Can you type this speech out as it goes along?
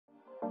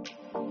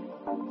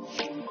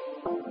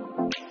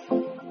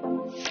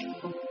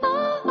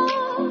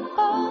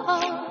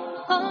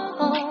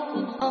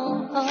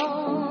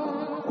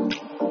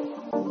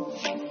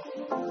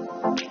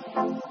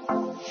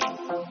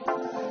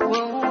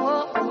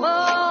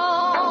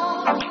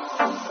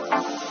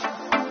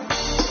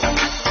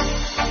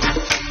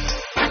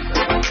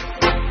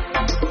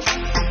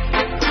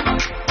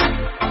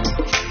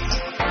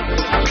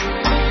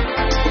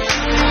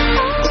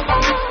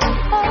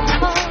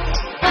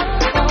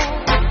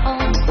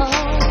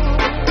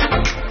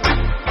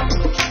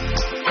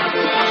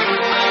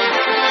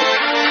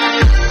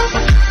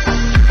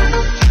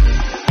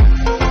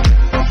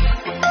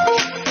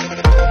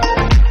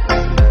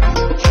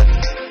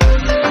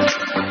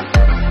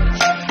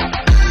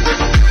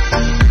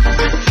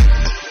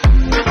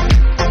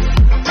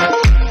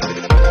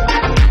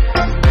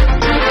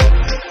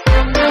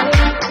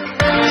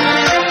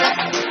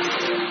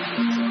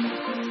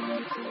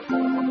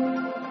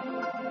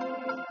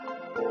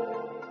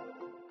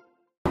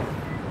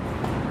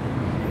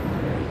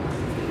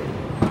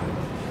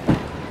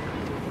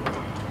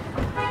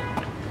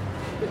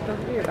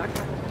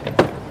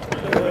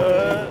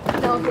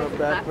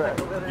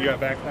Backpack. You got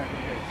backpack?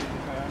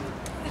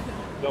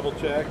 Double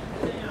check.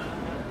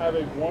 Have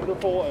a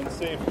wonderful and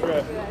safe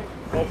trip.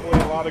 Hopefully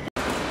a lot of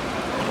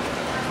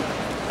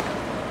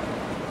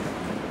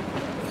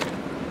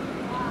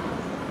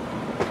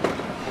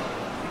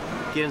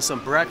Getting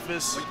some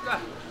breakfast.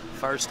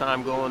 First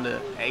time going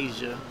to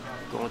Asia,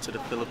 going to the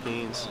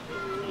Philippines.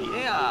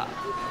 Yeah.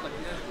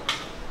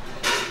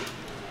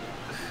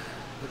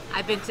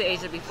 I've been to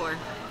Asia before,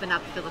 but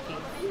not the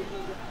Philippines.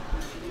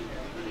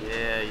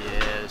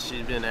 Yeah,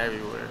 she's been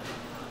everywhere.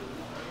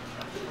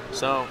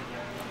 So,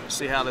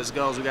 see how this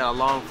goes. We got a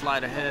long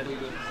flight ahead,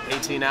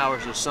 18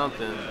 hours or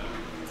something.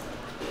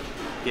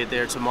 Get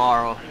there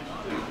tomorrow.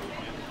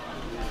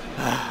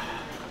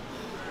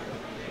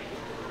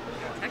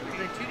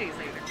 Technically 2 days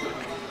later.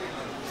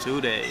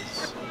 2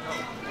 days.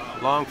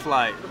 Long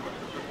flight.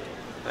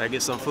 Gotta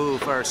get some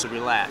food first to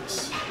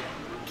relax.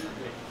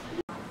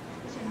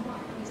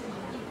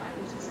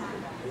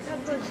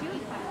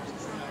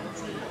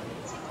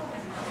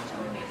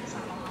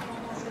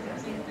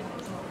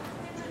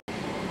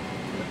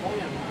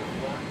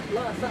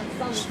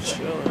 Just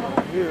chilling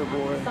over here,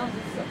 boy.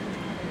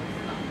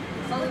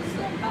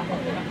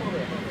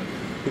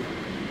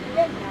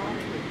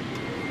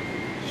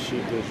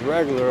 Shit is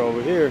regular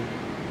over here.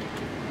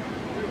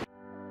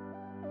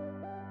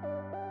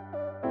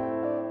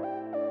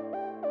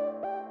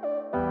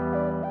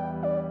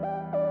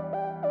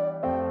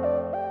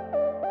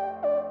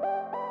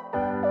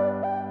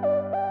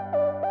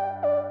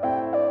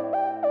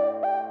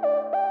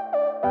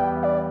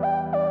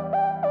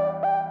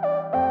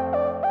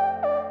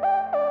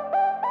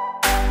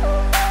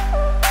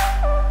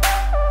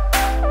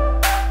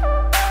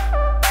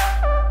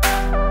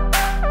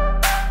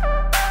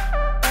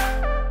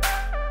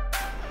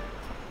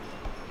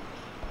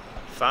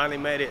 Finally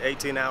made it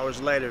 18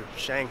 hours later,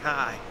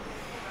 Shanghai,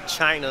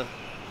 China.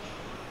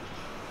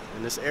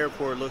 And this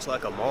airport looks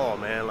like a mall,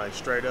 man, like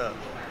straight up.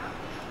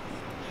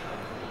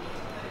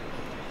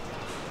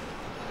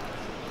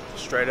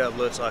 Straight up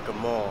looks like a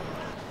mall.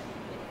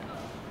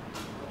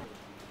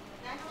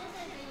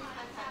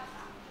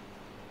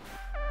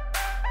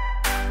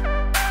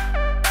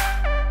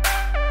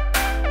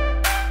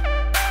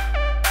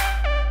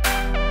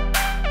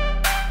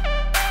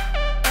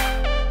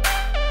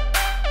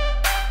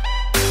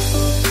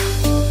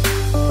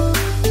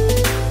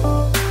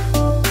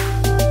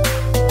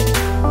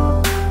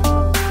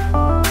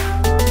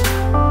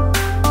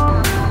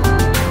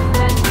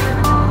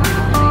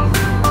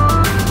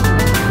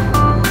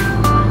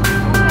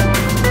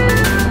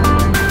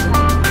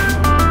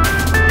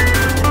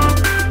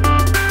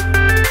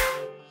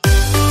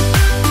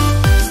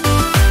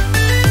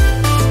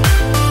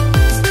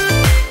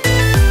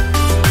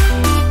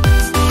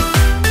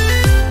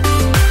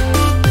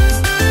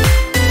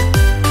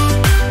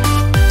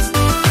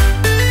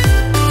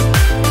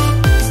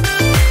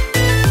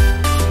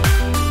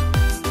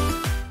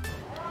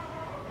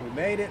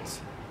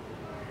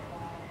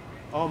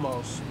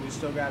 Almost. We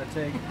still got to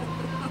take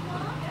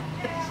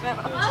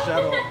the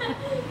shuttle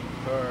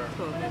for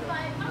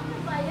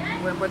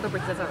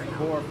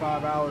 4 or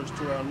 5 hours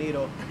to El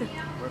Nido.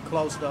 We're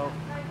close though.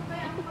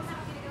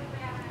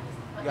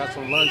 We got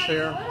some lunch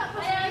here.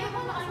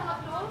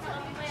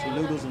 Some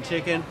noodles and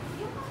chicken.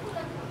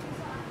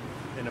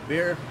 And a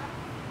beer.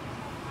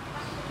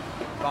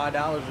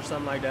 $5 or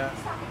something like that.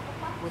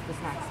 With the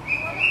snacks.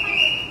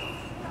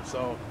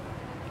 So,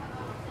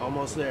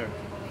 almost there.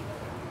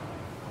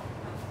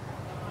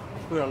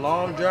 It's been a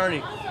long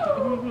journey.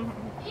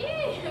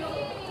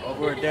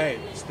 Over a day.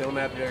 Still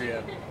not there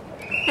yet.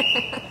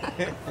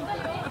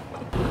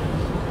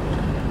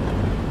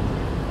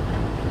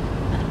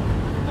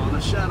 On the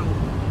shuttle.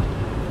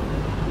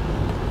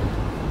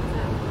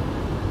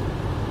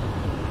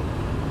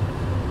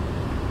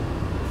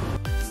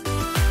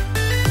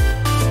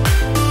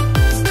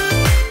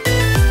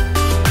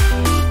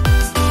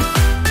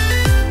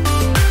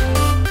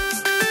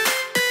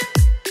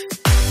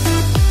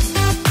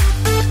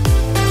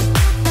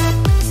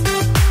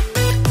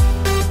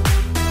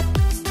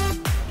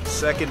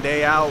 second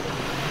day out.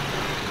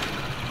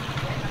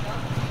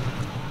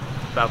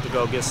 About to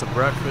go get some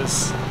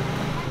breakfast,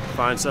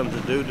 find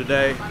something to do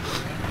today.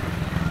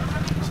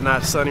 It's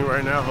not sunny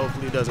right now,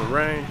 hopefully it doesn't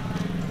rain.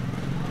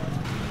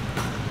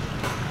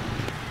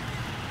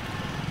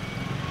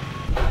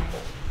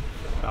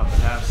 About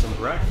to have some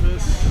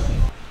breakfast.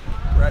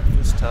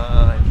 Breakfast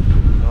time,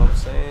 you know what I'm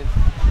saying?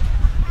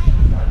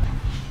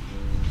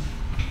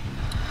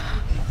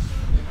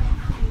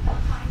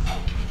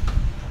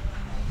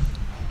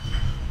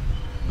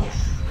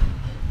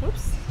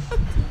 Oops.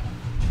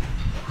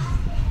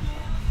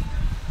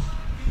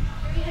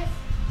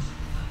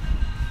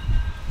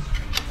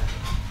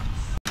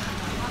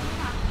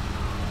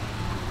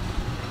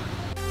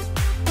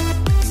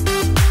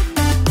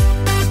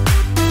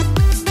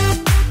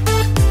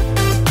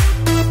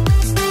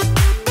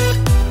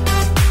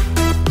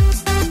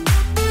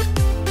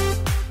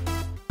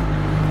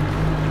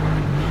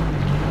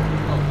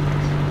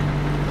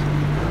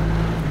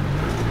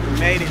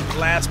 Made it,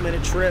 last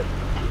minute trip.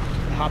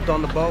 Hopped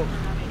on the boat.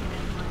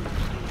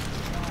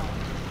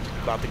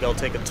 About to go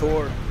take a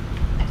tour.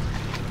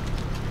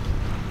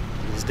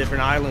 These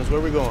different islands. Where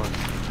are we going?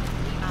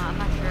 I'm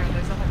not sure.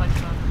 There's a whole bunch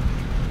of them.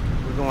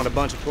 We're going a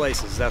bunch of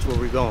places. That's where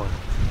we're going.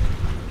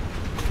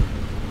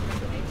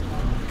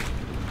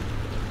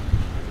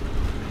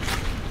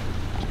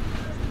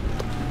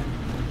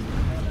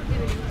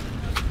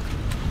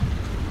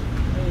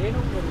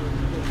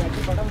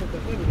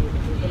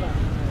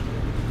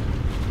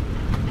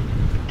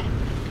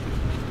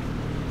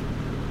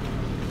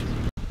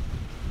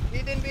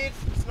 Hidden beach,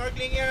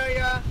 snorkeling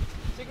area,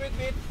 secret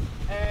beach,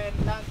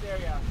 and dance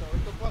area. So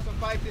it will focus on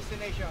 5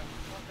 destinations.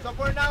 So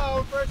for now,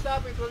 our first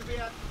stop it will be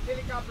at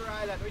Helicopter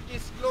Island, which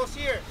is close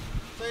here.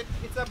 So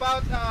it's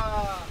about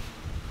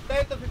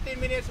 10 to 15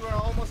 minutes. We're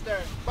almost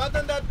there. But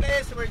on that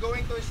place, we're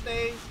going to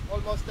stay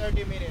almost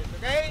 30 minutes.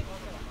 Okay?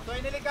 So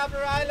in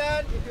Helicopter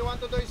Island, if you want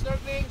to do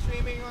snorkeling,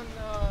 swimming on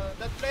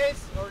that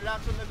place, or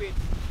relax on the beach.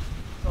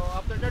 So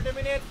after 30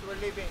 minutes, we're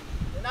leaving.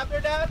 And after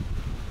that,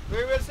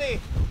 we will see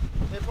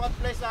if what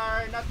places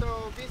are not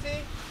too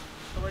busy.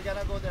 So we're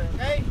gonna go there,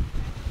 okay?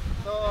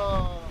 So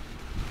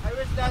I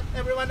wish that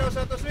everyone knows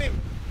how to swim.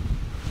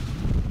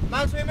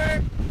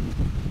 Non-swimmer?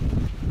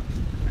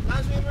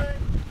 Non-swimmer?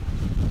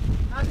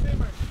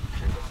 Non-swimmer?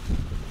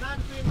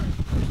 Non-swimmer?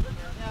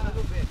 Yeah,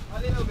 a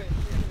little bit.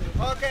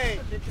 Okay,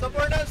 so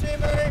for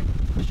non-swimmer,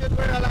 you should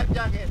wear a life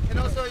jacket. And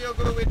also you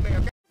go with me,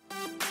 okay?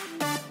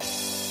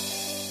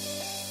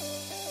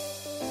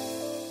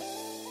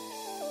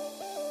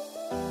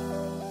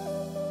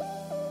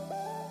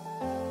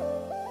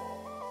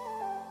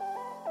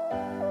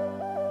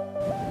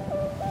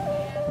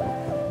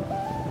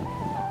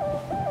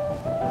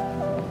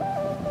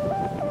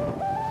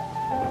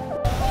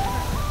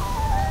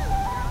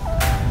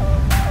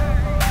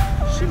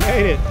 She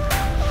made it.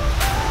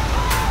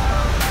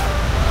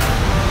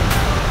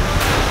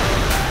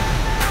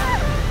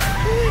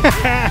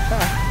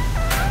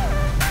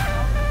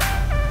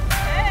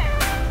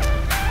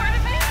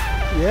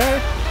 Yeah.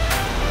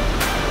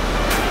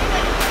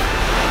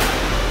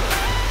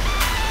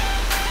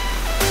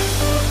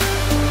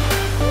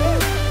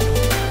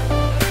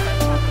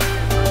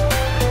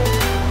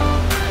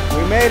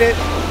 We made it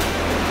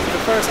to the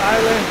first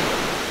island.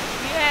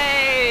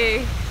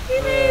 Yay!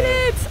 We made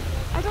it!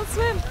 I don't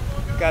swim.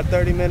 Got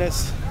 30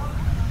 minutes.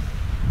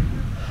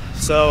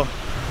 So,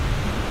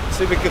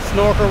 see if we can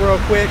snorkel real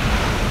quick.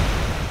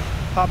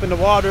 Hop in the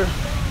water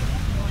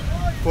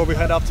before we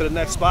head off to the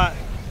next spot.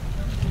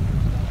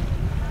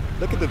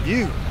 Look at the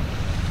view.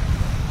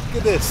 Look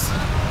at this.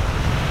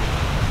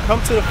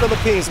 Come to the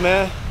Philippines,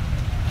 man.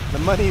 The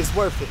money is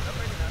worth it.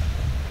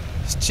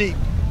 It's cheap.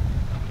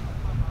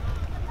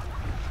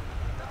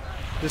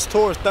 This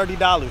tour is $30,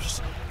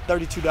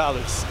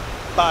 $32,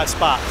 5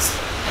 spots.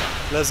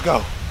 Let's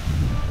go.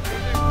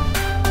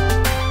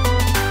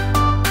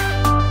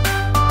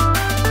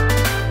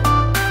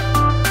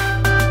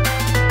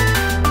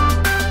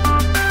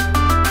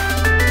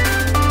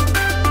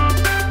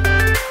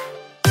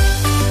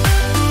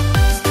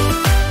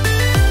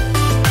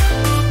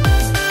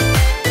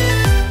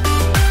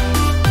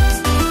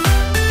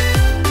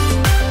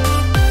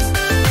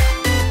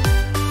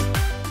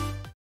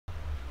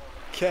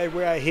 Okay,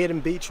 we're at Hidden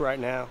Beach right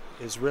now.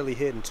 It's really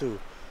hidden too.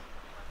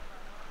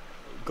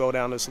 Go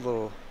down this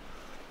little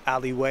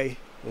alleyway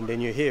and then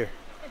you're here.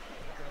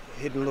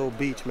 Hidden little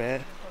beach,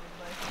 man.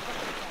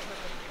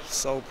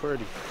 So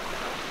pretty.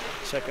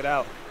 Check it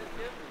out.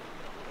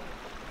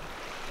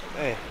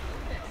 Man.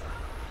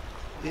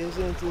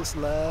 Isn't this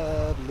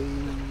lovely?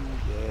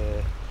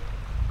 Yeah.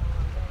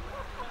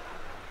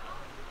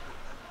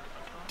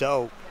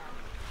 Dope.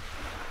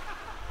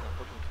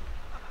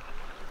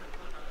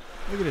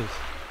 Look at this.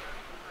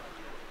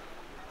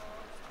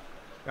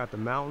 Got the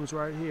mountains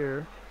right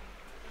here.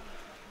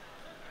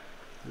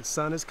 The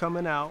sun is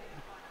coming out.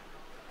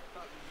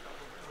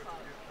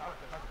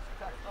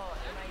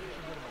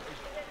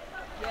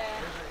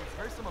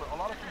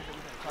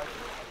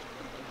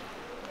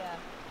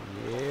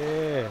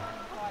 Yeah.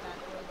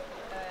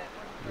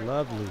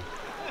 Lovely.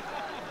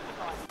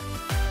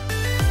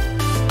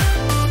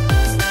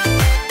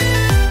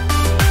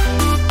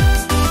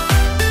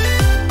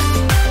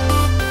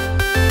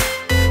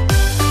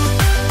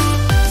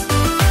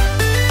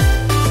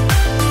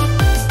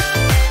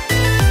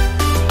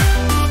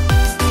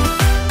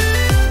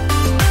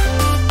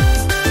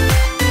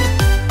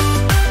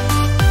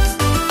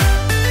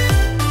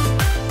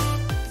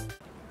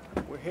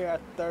 at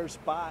the third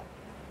spot.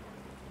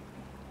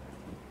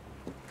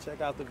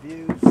 Check out the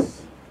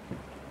views.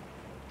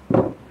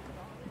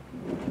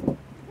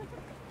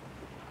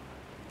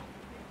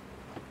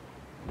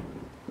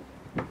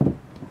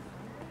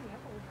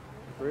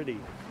 Pretty.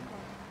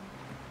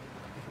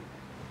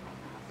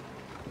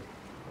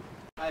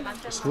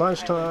 It's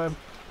lunchtime.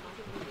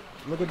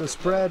 Look at the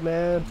spread,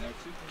 man.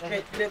 Yeah.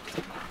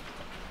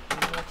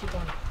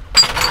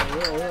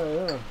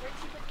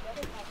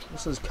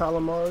 This is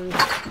calamari,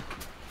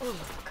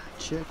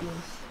 chicken,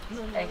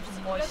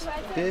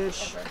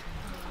 fish. I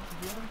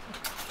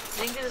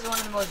think this is one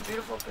of the most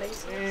beautiful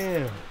places.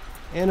 Yeah.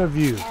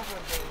 Interview.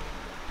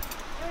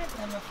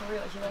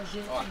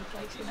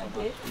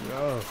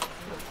 Oh.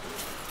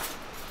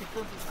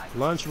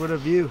 Lunch with a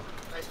view.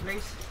 Nice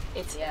place.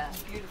 It's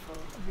beautiful.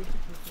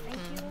 Thank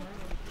you.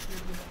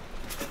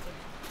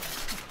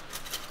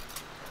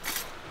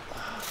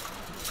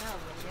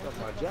 Got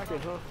my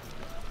jacket, huh?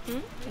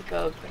 Ik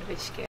ook, ik ben een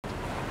beetje scared.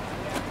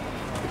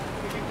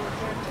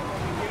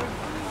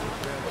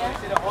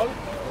 See the hall?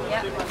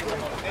 Yeah.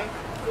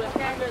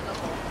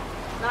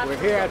 We're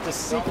here at the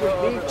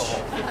secret beach.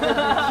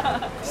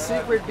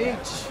 Secret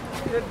beach.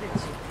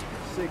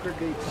 Secret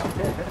beach.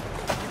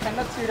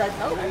 Cannot see right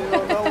now. You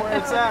don't know where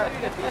it's at.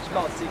 It's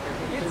called secret.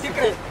 It's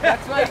secret.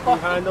 That's why it's called.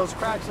 Behind those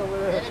cracks over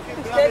there.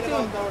 Stay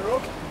tuned. Grab the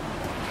rope.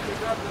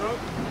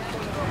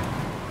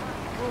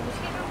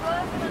 Misschien ook wel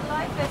even een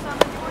live vest aan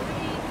het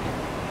Portuguese.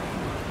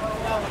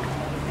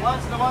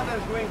 Once the water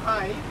is going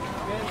high,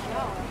 then it's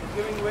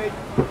giving way.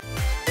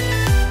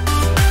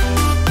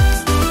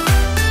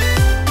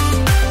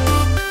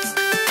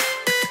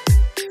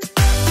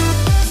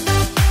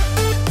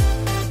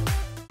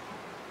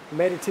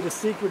 Made it to the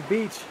secret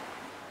beach.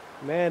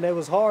 Man, it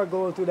was hard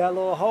going through that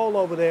little hole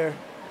over there.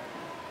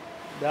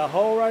 That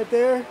hole right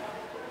there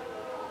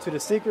to the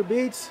secret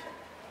beach.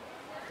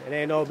 It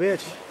ain't no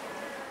bitch.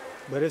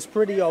 But it's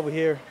pretty over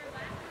here.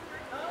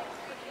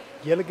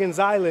 Gilligan's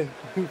Island,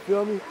 you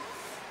feel me?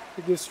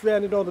 You get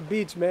stranded on the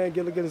beach, man.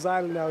 Gilligan's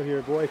Island out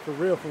here, boy, for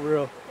real, for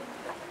real.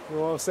 You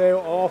know what I'm saying?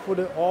 All for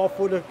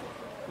the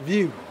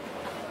view.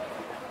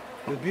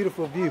 The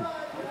beautiful view.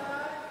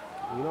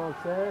 You know what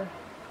I'm saying?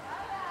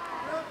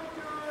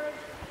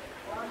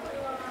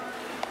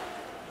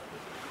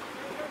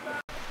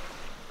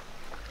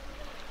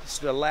 This is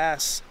the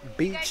last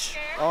beach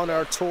on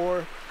our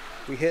tour.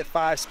 We hit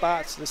 5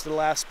 spots. This is the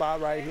last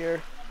spot right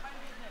here.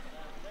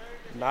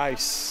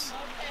 Nice.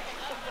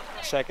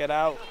 Check it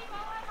out.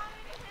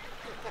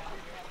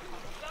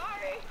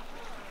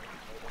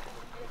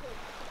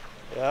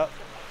 Yep.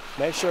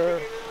 Make sure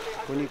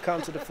when you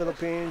come to the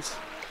Philippines,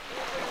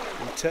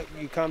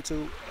 you come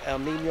to El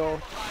Nido.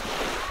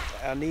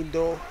 I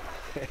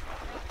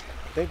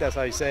think that's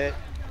how you say it.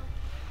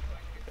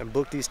 And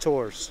book these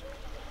tours.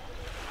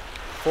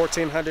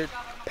 1,400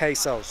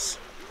 pesos.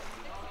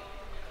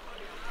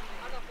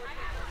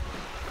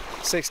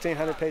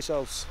 1,600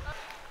 pesos.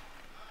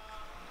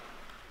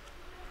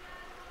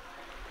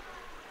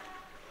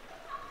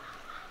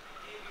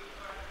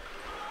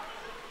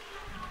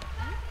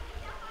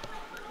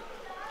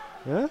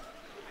 Yeah? You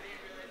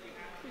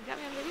got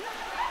me on video?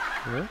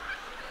 Yeah.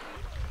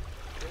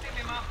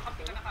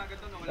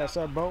 That's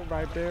our boat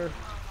right there.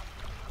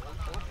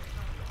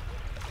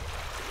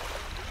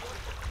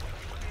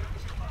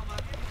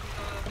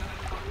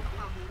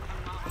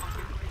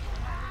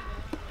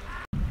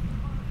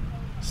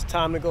 It's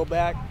time to go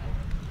back.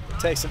 It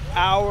takes an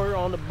hour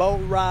on the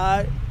boat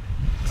ride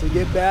to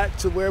get back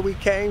to where we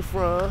came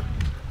from.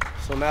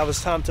 So now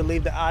it's time to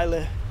leave the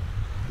island,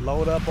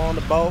 load up on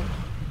the boat.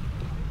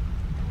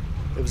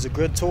 It was a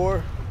good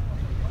tour.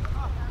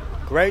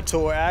 Great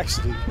tour,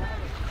 actually.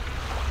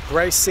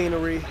 Great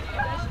scenery,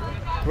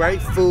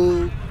 great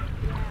food.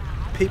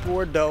 People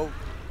were dope.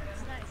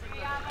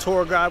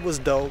 Tour guide was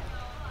dope.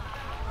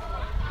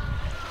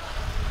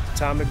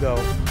 Time to go.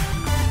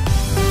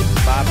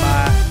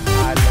 Bye-bye.